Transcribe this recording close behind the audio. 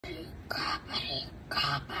Kabari,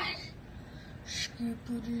 kabari.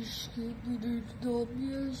 Skibbity, skibbity, dub,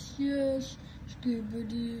 yes, yes.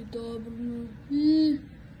 Skibbity, w, e.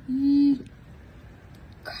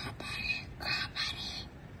 Kabari, kabari.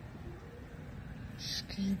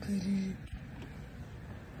 Skibbity.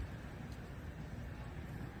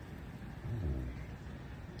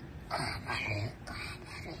 Kabari,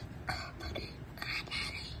 kabari, kabari,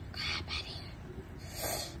 kabari, kabari.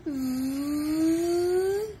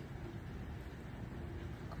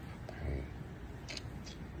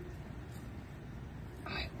 I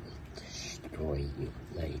will destroy you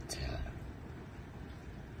later.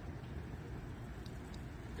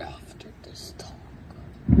 After this talk.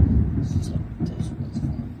 So this was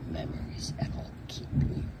for memories, and I'll keep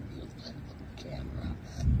you your little camera.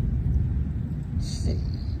 See,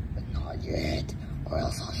 but not your head, or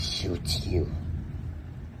else I'll shoot you.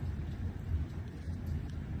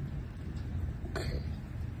 Okay.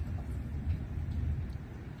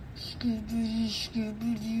 Skibbity,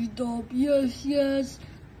 skibbity, dub, yes, yes.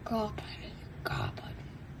 Kabari, kabari.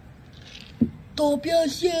 Dub,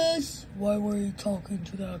 yes, yes. Why were you talking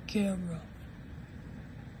to that camera?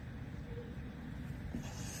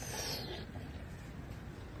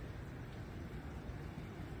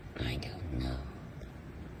 I don't know.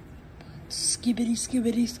 But skibbity,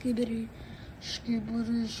 skibbity, skibbity.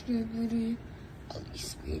 Skibbity, skibbity. At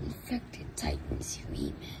least we infected Titans, you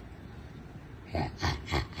He-Man. Ha ha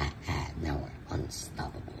ha ha ha. Now we're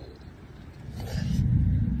unstoppable.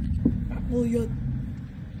 Well, yeah.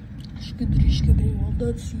 Skibbity, skibbity. Well,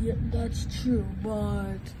 that's true,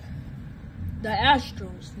 but the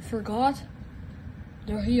Astros, you forgot?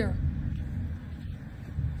 They're here.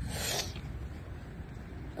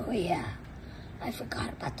 Oh yeah, I forgot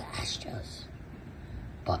about the Astros.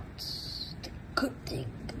 But the good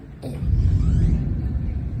thing is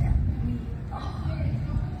that we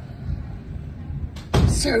are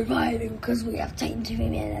surviving because we have Titan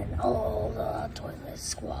He-Man and all the Toilet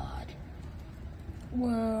Squad.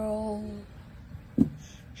 Well,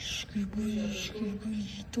 skibbity,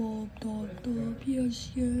 skibbity, dub, dub, dub,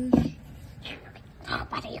 yes, yes.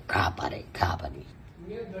 Kabari, kabari, kabari.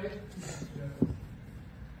 Yes,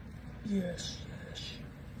 yes.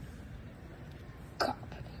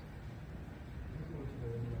 Kabari.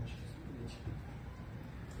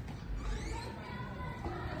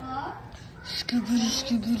 Skibbity,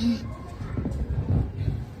 skibbity.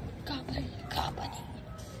 Kabari, kabari.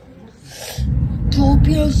 Dub,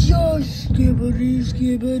 yes, yes. Skibbity,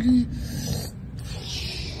 skibbity.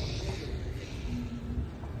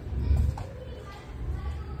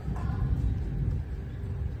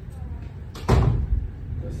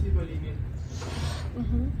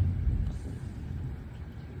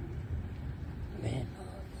 Man, I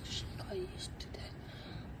wish I got used to that.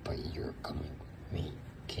 But you're coming with me,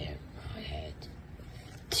 camera head.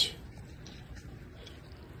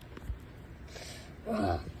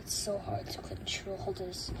 It's so hard to control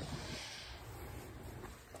this.